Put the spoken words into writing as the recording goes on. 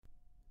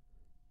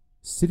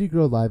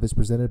CityGrow Live is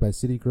presented by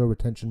CityGrow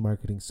Retention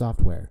Marketing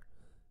Software.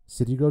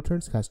 CityGrow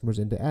turns customers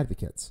into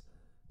advocates.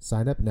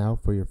 Sign up now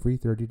for your free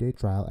 30-day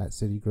trial at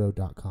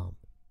citygrow.com.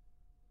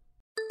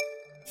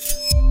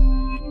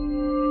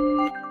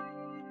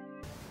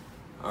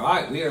 All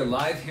right, we are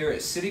live here at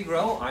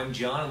CityGrow. I'm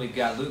John, and we've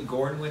got Luke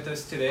Gordon with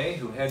us today,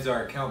 who heads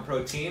our Account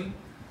Pro team.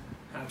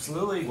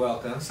 Absolutely.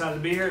 Welcome. Excited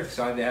to be here.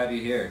 Excited to have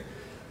you here.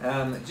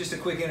 Just a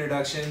quick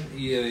introduction.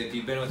 If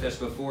you've been with us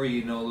before,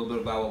 you know a little bit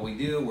about what we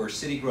do. We're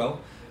CityGrow.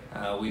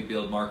 We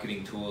build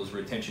marketing tools,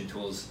 retention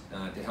tools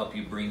to help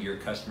you bring your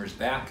customers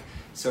back.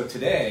 So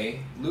today,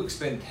 Luke's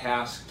been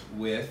tasked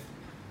with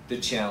the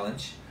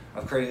challenge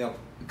of coming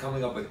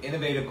up with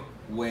innovative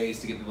ways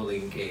to get people to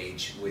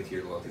engage with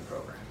your loyalty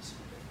programs.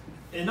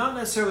 And not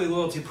necessarily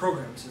loyalty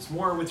programs. It's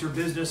more with your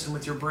business and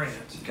with your brand.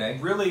 Okay.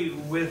 Really,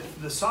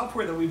 with the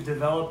software that we've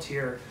developed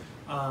here,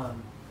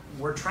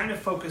 we're trying to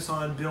focus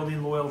on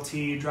building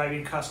loyalty,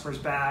 driving customers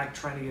back,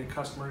 trying to get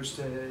customers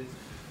to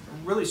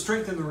really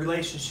strengthen the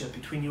relationship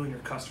between you and your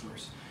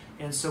customers.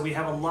 And so we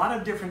have a lot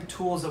of different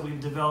tools that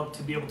we've developed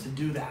to be able to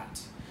do that.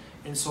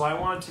 And so I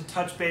wanted to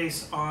touch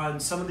base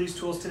on some of these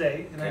tools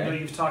today. And I know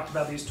you've talked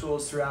about these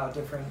tools throughout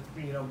different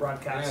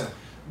broadcasts. Yeah.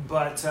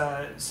 But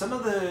some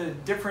of the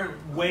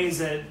different ways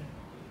that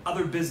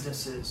other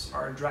businesses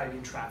are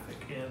driving traffic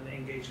and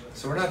engaging with.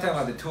 So we're not talking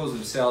about the tools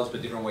themselves,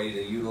 but different ways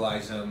to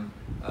utilize them.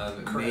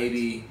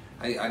 Maybe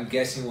I'm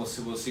guessing we'll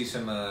see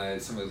some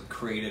of the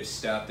creative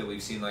stuff that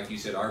we've seen, like you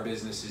said, our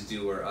businesses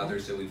do, or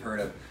others that we've heard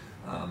of.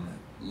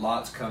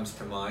 Lots comes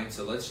to mind,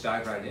 so let's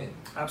dive right in.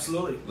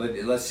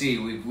 Absolutely. Let's see.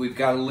 We've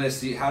got a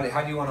list. How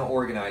do you want to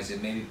organize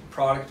it? Maybe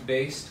product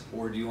based,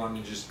 or do you want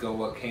to just go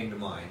what came to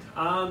mind?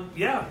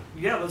 Yeah.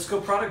 Let's go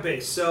product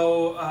based.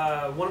 So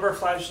one of our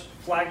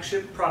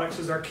flagship products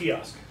is our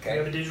kiosk. Okay. We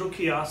have a digital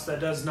kiosk that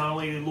does not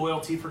only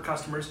loyalty for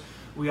customers,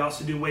 we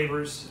also do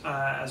waivers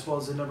as well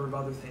as a number of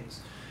other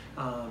things.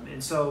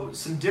 And so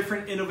some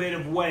different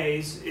innovative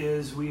ways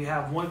is we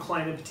have one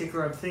client in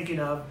particular I'm thinking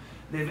of.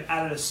 They've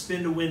added a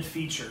spin to win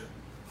feature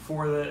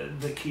for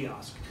the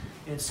kiosk.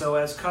 And so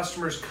as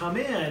customers come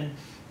in,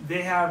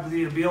 they have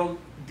the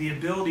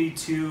ability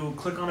to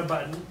click on a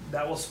button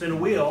that will spin a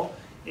wheel,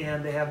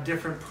 and they have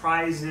different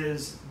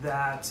prizes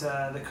that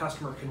the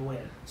customer can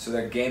win. So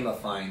they're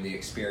gamifying the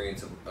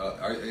experience of.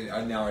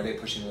 Are they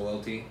pushing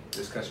loyalty?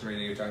 This customer that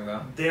you're talking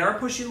about? They are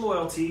pushing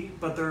loyalty,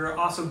 but they're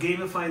also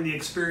gamifying the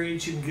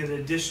experience. You can get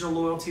additional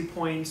loyalty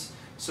points.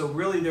 So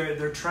really,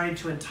 they're trying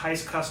to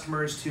entice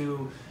customers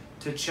to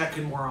check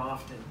in more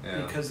often,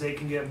 because they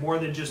can get more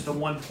than just the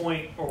 1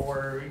 point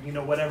or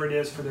whatever it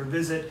is for their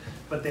visit,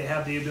 but they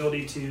have the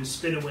ability to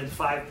spin and win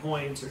 5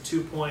 points or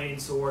 2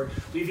 points. Or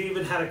we've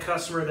even had a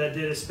customer that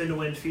did a spin to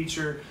win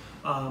feature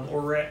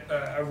or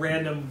a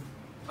random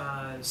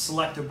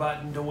select a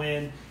button to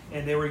win,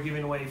 and they were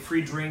giving away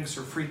free drinks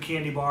or free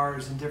candy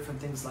bars and different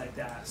things like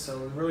that. So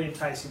really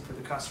enticing for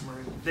the customer.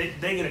 They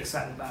get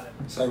excited about it.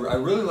 So I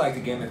really like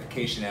the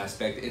gamification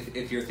aspect.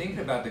 If you're thinking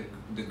about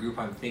the group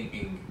I'm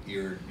thinking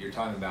you're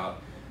talking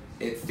about,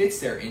 it fits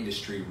their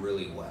industry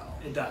really well.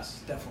 It does,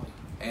 definitely.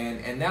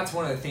 And that's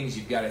one of the things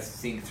you've got to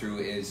think through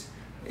is,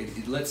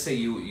 let's say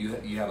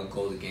you have a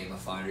goal to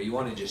gamify, or you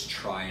want to just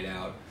try it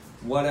out.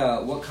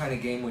 What kind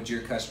of game would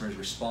your customers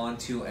respond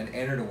to? And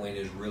enter to win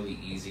is really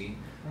easy.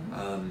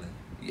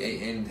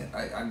 And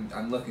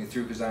I'm looking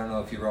through, because I don't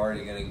know if you're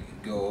already going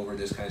to go over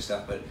this kind of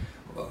stuff, but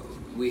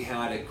we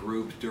had a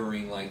group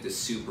during like the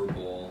Super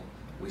Bowl.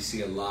 We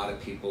see a lot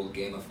of people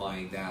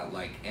gamifying that,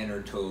 like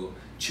enter to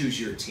choose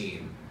your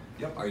team.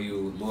 Yep. Are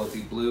you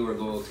loyalty blue or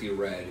loyalty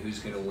red? Who's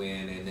going to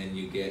win? And then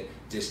you get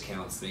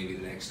discounts maybe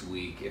the next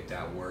week if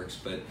that works.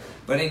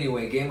 But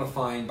anyway,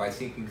 gamifying by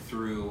thinking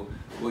through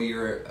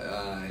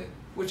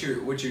what's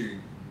your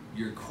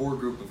core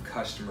group of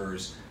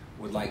customers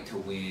would like to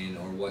win,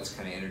 or what's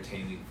kind of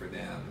entertaining for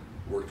them,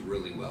 worked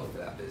really well for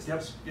that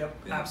business. Yep,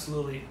 Yeah.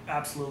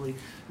 Absolutely.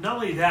 Not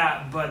only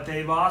that, but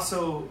they've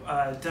also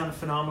done a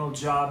phenomenal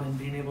job in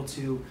being able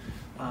to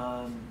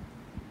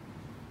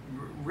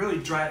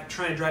really try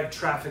and drive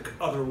traffic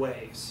other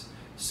ways.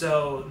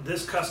 So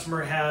this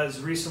customer has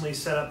recently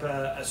set up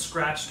a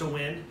scratch to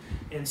win,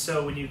 and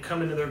so when you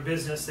come into their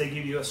business, they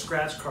give you a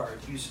scratch card.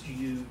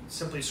 You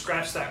simply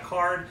scratch that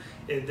card.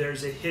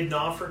 There's a hidden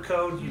offer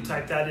code. You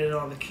type that in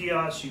on the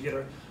kiosk. You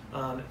get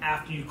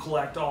after you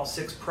collect all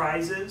 6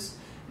 prizes,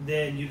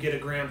 then you get a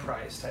grand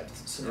prize type of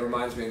scenario. It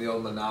reminds me of the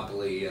old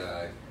Monopoly,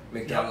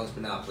 McDonald's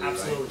Monopoly,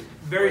 absolutely. right?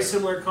 Very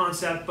similar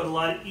concept, but a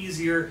lot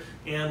easier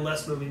and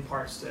less moving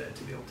parts to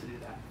be able to do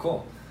that.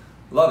 Cool.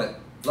 Love it.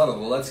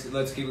 Well,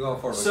 let's keep going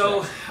forward.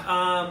 So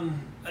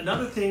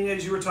another thing,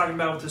 as you were talking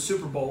about with the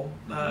Super Bowl,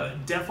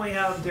 definitely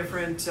have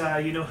different,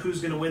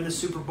 who's going to win the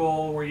Super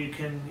Bowl, where you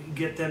can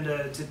get them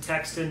to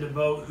text in to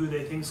vote who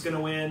they think is going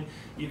to win.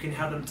 You can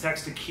have them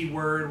text a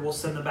keyword. We'll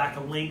send them back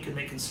a link, and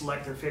they can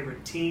select their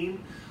favorite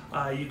team.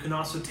 You can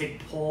also take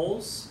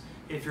polls.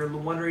 If you're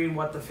wondering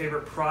what the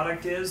favorite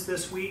product is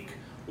this week,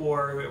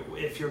 or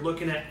if you're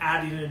looking at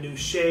adding a new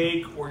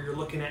shake, or you're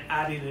looking at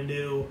adding a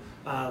new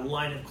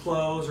line of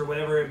clothes, or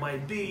whatever it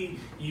might be,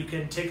 you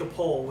can take a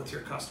poll with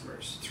your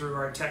customers through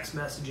our text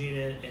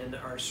messaging and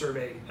our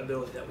survey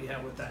ability that we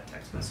have with that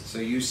text message. So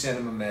you send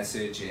them a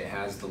message, it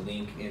has the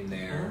link in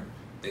there,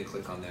 they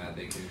click on that,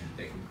 they can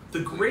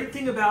The great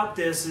thing about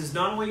this is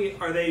not only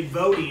are they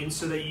voting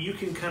so that you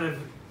can kind of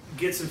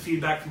get some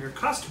feedback from your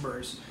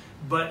customers,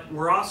 but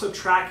we're also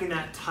tracking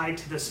that tied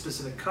to the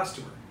specific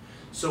customer.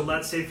 So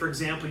let's say, for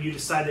example, you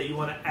decide that you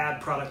want to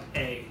add product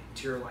A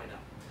to your lineup.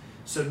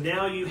 So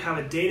now you have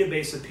a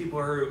database of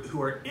people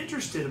who are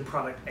interested in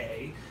product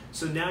A.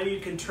 So now you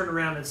can turn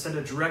around and send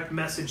a direct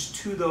message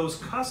to those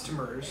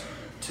customers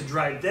to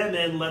drive them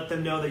in, let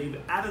them know that you've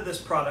added this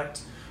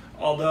product.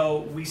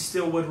 Although we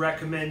still would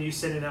recommend you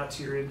sending out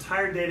to your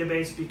entire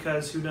database,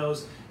 because who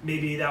knows,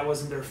 maybe that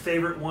wasn't their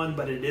favorite one,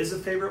 but it is a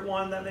favorite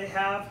one that they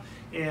have,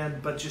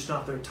 but just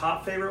not their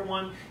top favorite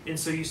one. And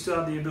so you still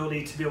have the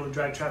ability to be able to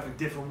drive traffic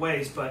different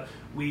ways, but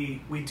we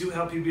do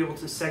help you be able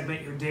to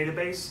segment your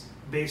database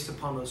based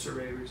upon those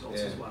survey results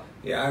as well.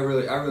 Yeah, I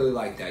really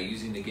like that,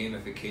 using the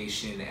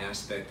gamification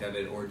aspect of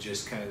it, or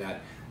just kind of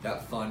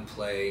that fun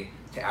play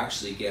to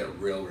actually get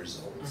real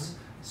results.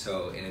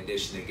 So in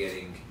addition to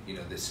getting,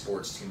 the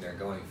sports team they're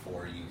going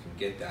for, you can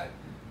get that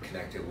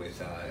connected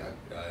with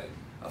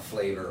a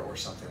flavor or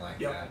something like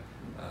that.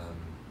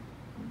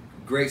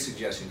 Great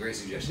suggestion.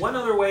 One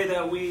other way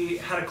that we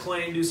had a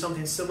client do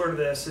something similar to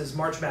this is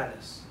March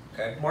Madness.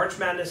 Okay. March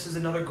Madness is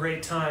another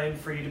great time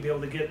for you to be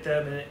able to get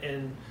them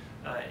and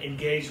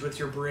engage with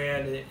your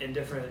brand in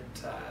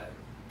different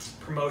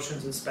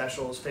promotions and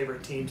specials,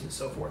 favorite teams, and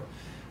so forth.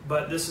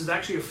 But this is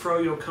actually a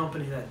froyo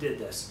company that did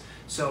this.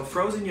 So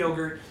frozen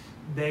yogurt,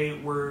 they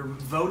were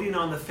voting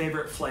on the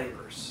favorite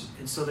flavors.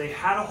 And so they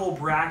had a whole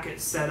bracket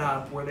set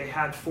up where they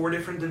had 4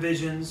 different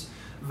divisions,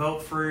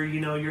 vote for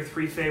your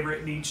 3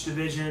 favorite in each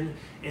division,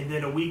 and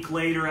then a week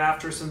later,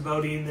 after some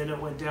voting, then it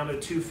went down to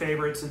 2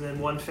 favorites and then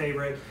 1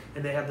 favorite,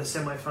 and they had the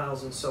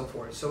semifinals and so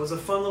forth. So it was a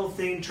fun little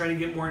thing, trying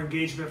to get more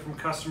engagement from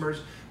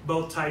customers,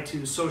 both tied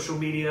to social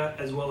media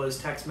as well as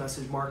text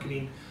message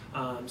marketing.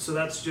 So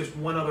that's just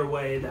one other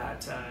way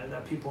that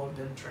people have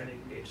been trying to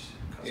engage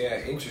customers.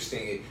 Yeah,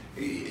 interesting.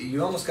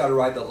 You almost got to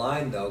ride the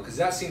line, though, because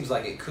that seems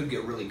like it could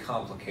get really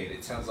complicated.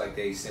 It sounds like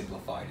they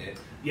simplified it.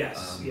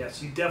 Yes.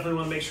 You definitely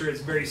want to make sure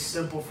it's very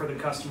simple for the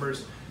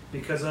customers,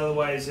 because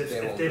otherwise,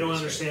 if they don't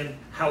understand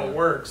how it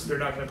works, they're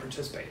not going to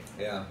participate.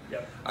 Yeah.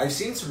 Yep. I've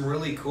seen some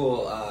really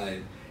cool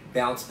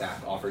bounce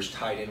back offers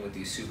tied in with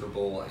these Super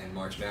Bowl and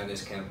March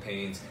Madness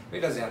campaigns. It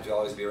doesn't have to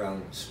always be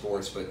around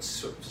sports, but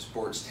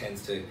sports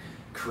tends to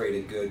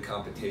create a good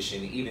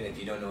competition, even if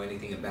you don't know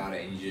anything about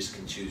it and you just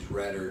can choose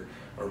red or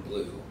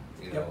blue,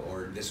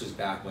 or this was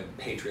back when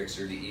Patriots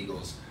or the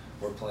Eagles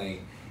were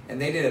playing, and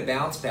they did a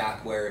bounce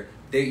back where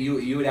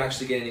you would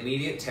actually get an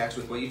immediate text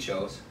with what you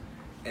chose,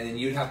 and then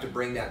you'd have to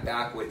bring that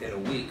back within a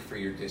week for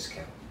your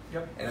discount.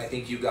 Yep. And I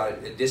think you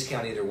got a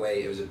discount either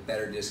way. It was a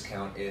better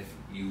discount if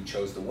you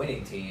chose the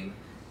winning team.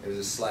 It was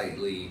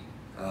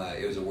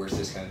a worse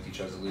discount if you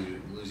chose the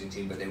losing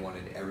team, but they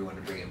wanted everyone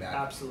to bring it back.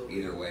 Absolutely.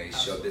 Either way.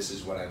 Absolutely. So this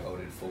is what I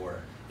voted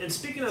for. And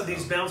speaking of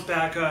these bounce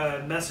back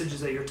messages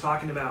that you're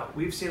talking about,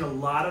 we've seen a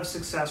lot of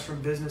success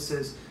from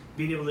businesses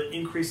being able to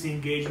increase the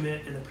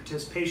engagement and the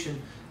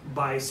participation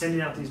by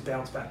sending out these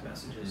bounce back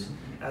messages.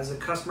 As a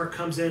customer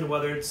comes in,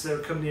 whether it's they're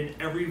coming in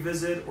every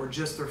visit or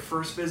just their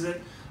first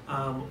visit,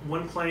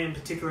 one client in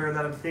particular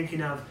that I'm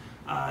thinking of,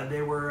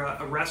 they were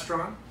a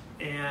restaurant,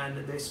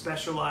 and they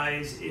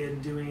specialize in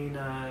doing,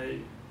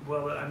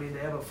 they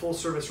have a full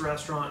service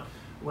restaurant.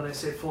 When I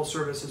say full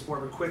service, it's more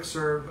of a quick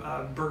serve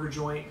burger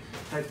joint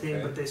type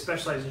thing, but they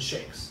specialize in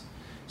shakes.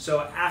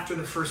 So after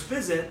the first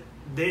visit,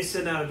 they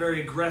send out a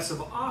very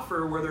aggressive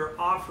offer where they're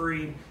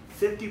offering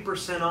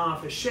 50%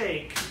 off a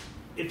shake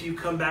if you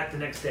come back the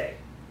next day.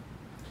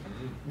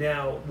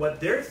 Now,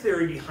 what their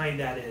theory behind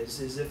that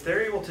is if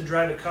they're able to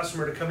drive a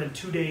customer to come in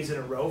 2 days in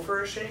a row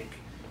for a shake,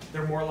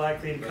 they're more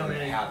likely to come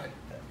in.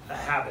 A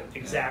habit,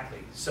 exactly.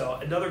 So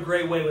another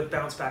great way with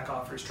bounce back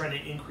offers, trying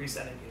to increase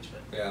that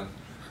engagement. Yeah.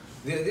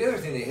 The other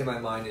thing that hit my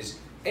mind is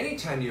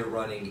anytime you're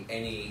running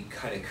any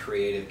kind of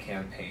creative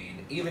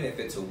campaign, even if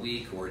it's a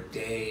week or a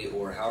day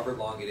or however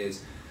long it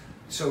is.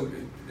 So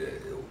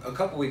a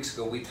couple weeks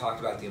ago, we talked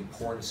about the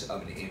importance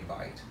of an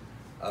invite,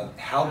 of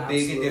how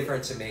big a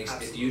difference it makes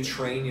if you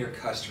train your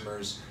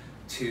customers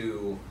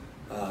to,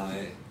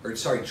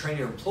 train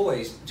your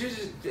employees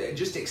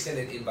just extend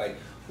an invite.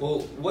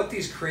 Well, what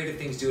these creative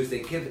things do is they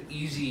give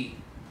easy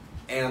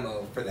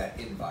ammo for that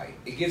invite.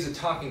 It gives a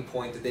talking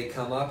point that they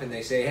come up and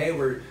they say, hey,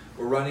 we're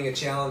running a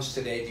challenge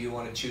today. Do you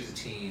want to choose a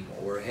team?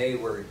 Or hey,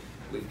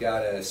 we've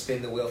got a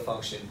spin the wheel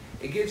function.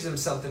 It gives them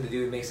something to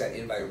do. It makes that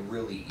invite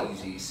really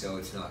easy, so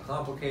it's not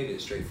complicated.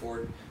 It's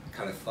straightforward,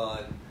 kind of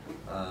fun.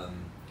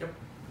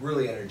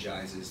 Really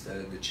energizes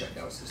the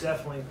checkout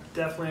system.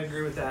 Definitely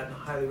agree with that, and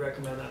highly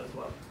recommend that as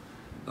well.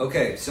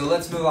 Okay, so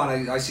let's move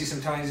on. I see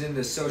some ties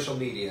into social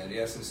media. Do you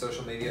have some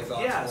social media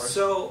thoughts? Yeah,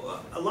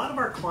 so a lot of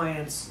our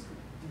clients,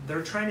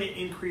 they're trying to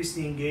increase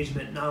the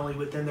engagement not only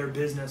within their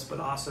business, but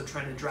also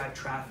trying to drive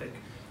traffic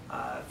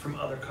from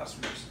other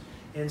customers.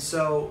 And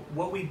so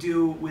what we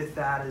do with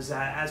that is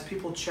that as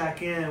people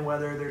check in,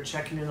 whether they're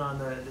checking in on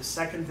the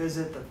second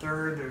visit, the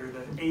third, or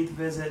the eighth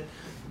visit,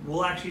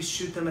 we'll actually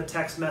shoot them a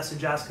text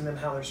message asking them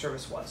how their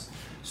service was.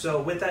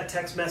 So with that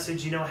text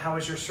message, how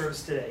was your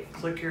service today?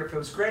 Click here if it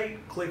was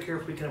great, click here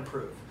if we can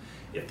improve.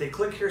 If they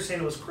click here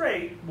saying it was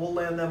great, we'll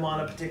land them on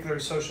a particular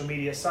social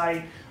media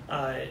site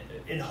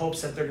in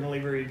hopes that they're going to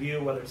leave a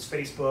review, whether it's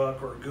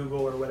Facebook or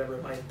Google or whatever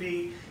it might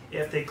be.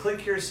 If they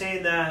click here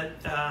saying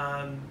that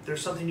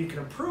there's something you can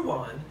improve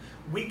on,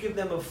 we give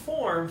them a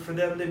form for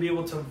them to be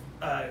able to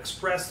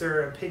express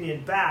their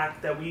opinion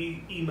back that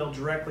we email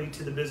directly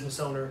to the business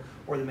owner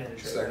or the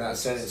manager. So they're not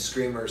sending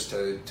screamers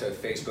to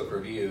Facebook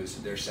reviews,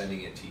 they're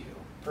sending it to you.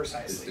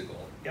 Precisely. Is the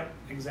goal. Yep,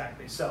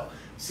 exactly. So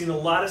seen a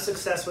lot of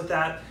success with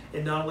that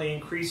in not only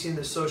increasing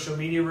the social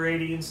media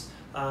ratings,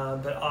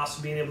 but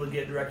also being able to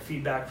get direct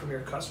feedback from your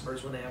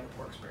customers when they have a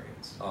poor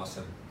experience.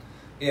 Awesome.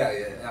 Yeah,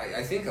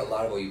 I think a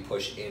lot of what you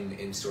push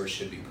in stores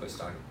should be pushed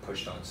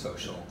on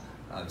social.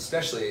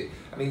 Especially,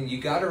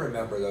 you got to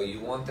remember though, you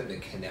want them to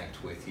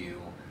connect with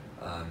you.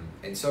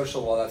 And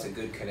social, while that's a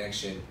good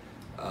connection,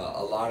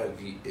 a lot of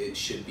it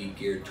should be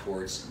geared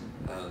towards,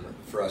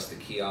 for us, the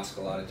kiosk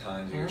a lot of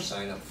times, or your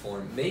sign-up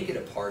form. Make it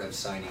a part of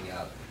signing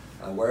up.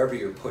 Wherever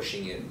you're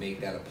pushing it, make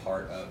that a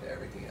part of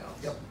everything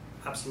else. Yep,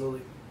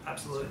 absolutely.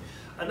 Absolutely.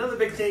 Another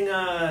big thing,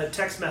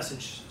 text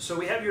message. So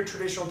we have your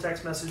traditional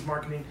text message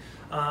marketing,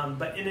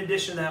 but in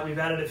addition to that, we've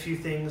added a few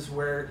things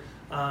where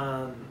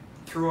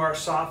through our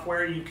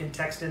software, you can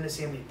text in to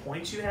see how many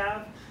points you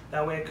have.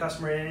 That way a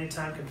customer at any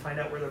time can find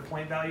out where their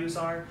point values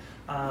are.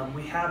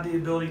 We have the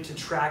ability to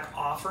track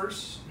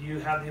offers. You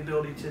have the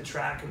ability to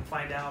track and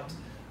find out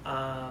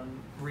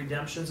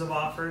redemptions of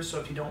offers. So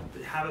if you don't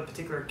have a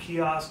particular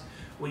kiosk,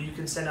 well, you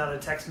can send out a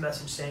text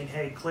message saying,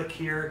 hey, click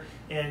here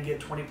and get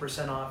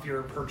 20% off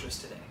your purchase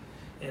today.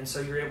 And so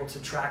you're able to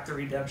track the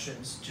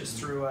redemptions just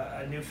through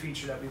a new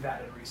feature that we've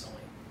added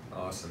recently.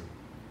 Awesome.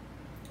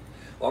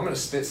 Well, I'm going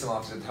to spit some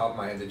off to the top of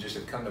my head that just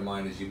have come to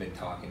mind as you've been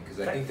talking, because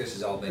I think this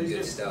has all been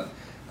good stuff.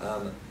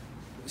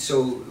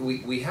 So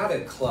we had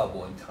a club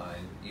one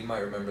time, you might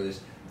remember this.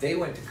 They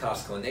went to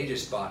Costco and they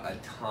just bought a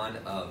ton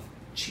of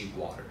cheap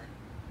water.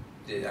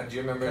 Do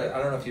you remember?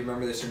 I don't know if you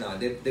remember this or not.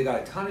 They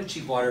got a ton of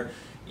cheap water.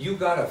 You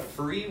got a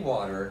free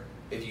water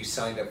if you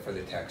signed up for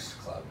the text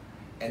club.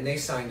 And they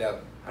signed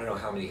up, I don't know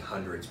how many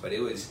hundreds, but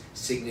it was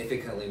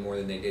significantly more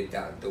than they did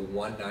the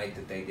one night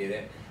that they did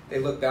it. They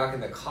looked back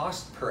and the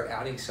cost per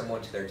adding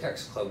someone to their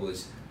text club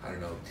was, I don't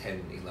know,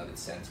 10, 11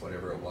 cents,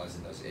 whatever it was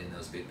in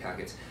those big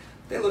packets.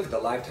 They look at the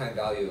lifetime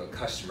value of a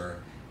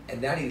customer,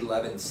 and that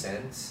 11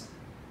 cents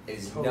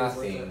is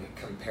totally nothing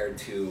compared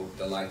to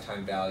the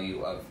lifetime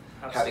value of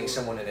having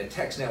someone in a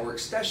text network,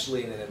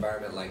 especially in an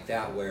environment like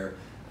that where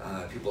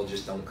people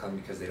just don't come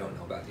because they don't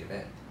know about the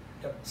event.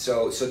 Yep.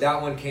 So that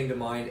one came to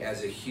mind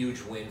as a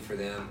huge win for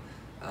them.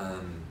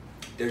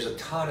 There's a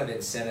ton of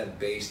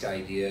incentive-based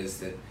ideas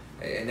that,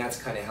 and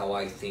that's kind of how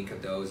I think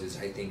of those, is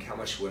I think how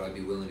much would I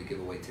be willing to give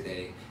away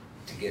today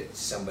to get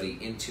somebody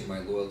into my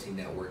loyalty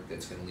network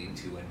that's going to lead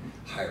to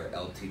a higher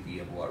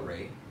LTV of what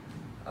rate?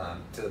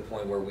 To the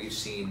point where we've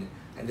seen,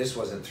 and this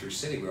wasn't through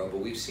City Grow, but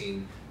we've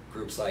seen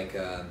groups like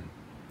the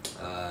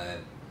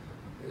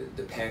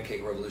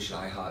Pancake Revolution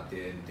IHOP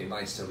did. They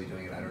might still be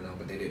doing it, I don't know,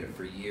 but they did it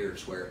for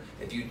years, where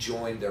if you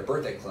joined their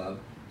birthday club,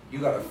 you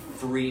got a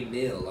free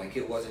meal. Like,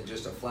 it wasn't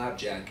just a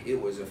flapjack, it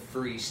was a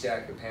free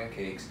stack of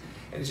pancakes.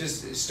 And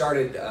it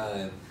started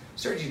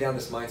you down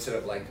this mindset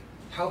of like,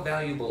 how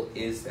valuable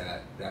is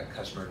that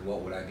customer, and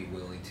what would I be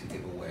willing to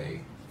give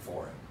away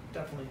for it?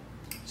 Definitely.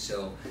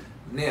 So,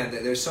 man,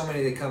 there's so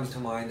many that comes to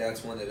mind.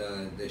 That's one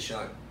that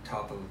shot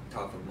top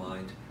of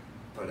mind.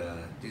 But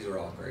these are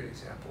all great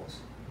examples.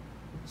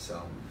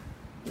 So,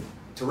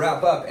 to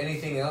wrap up,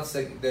 anything else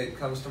that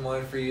comes to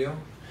mind for you?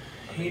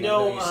 I mean,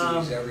 you see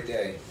these every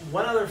day.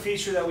 One other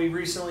feature that we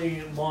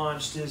recently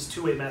launched is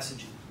two-way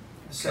messaging.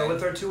 So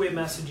with our two-way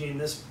messaging,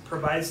 this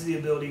provides the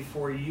ability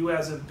for you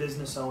as a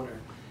business owner,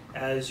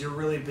 as you're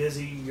really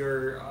busy,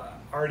 you're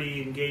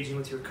already engaging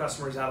with your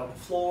customers out on the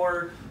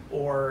floor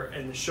or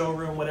in the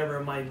showroom, whatever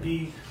it might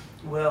be.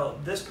 Well,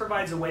 this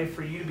provides a way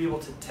for you to be able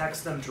to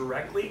text them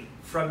directly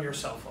from your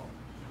cell phone.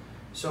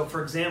 So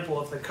for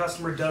example, if the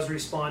customer does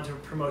respond to a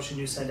promotion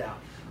you send out,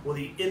 well,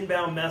 the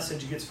inbound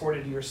message gets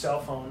forwarded to your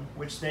cell phone,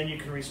 which then you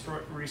can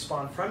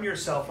respond from your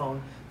cell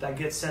phone, that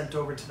gets sent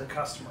over to the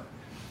customer.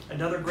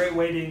 Another great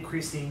way to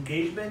increase the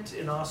engagement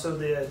and also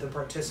the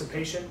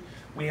participation.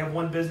 We have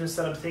one business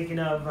that I'm thinking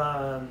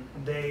of,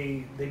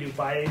 they do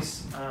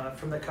buys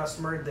from the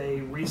customer,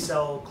 they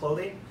resell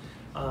clothing.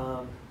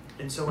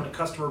 And so when a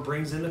customer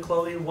brings in the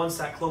clothing, once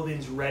that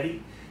clothing's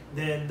ready,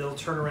 then they'll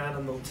turn around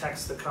and they'll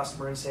text the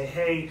customer and say,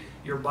 hey,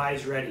 your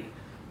buy's ready.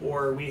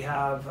 Or we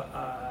have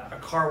a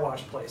car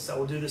wash place that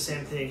will do the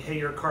same thing. Hey,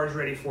 your car's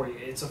ready for you.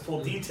 It's a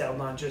full detail,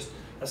 not just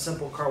a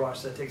simple car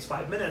wash that takes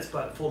 5 minutes,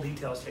 but full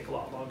details take a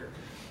lot longer.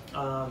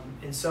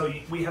 And so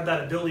we have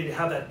that ability to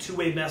have that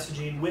two-way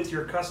messaging with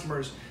your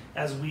customers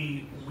as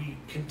we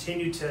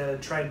continue to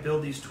try and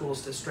build these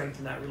tools to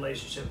strengthen that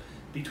relationship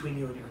between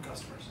you and your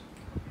customers.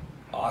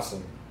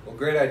 Awesome. Well,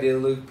 great idea,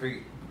 Luke.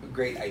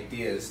 Great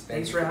ideas.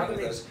 Thanks for having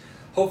me.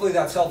 Hopefully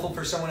that's helpful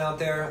for someone out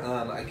there.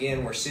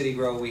 Again, we're City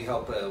Grow. We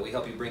help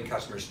you bring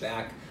customers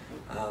back.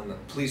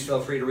 Please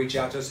feel free to reach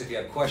out to us if you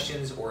have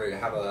questions or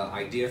have an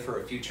idea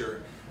for a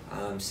future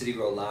City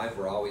Grow Live.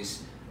 We're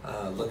always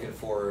looking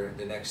for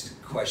the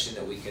next question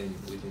that we can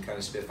kind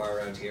of spitfire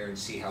around here and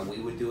see how we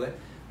would do it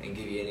and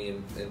give you any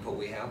input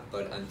we have.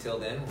 But until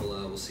then,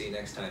 we'll see you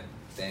next time.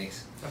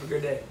 Thanks. Have a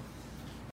good day.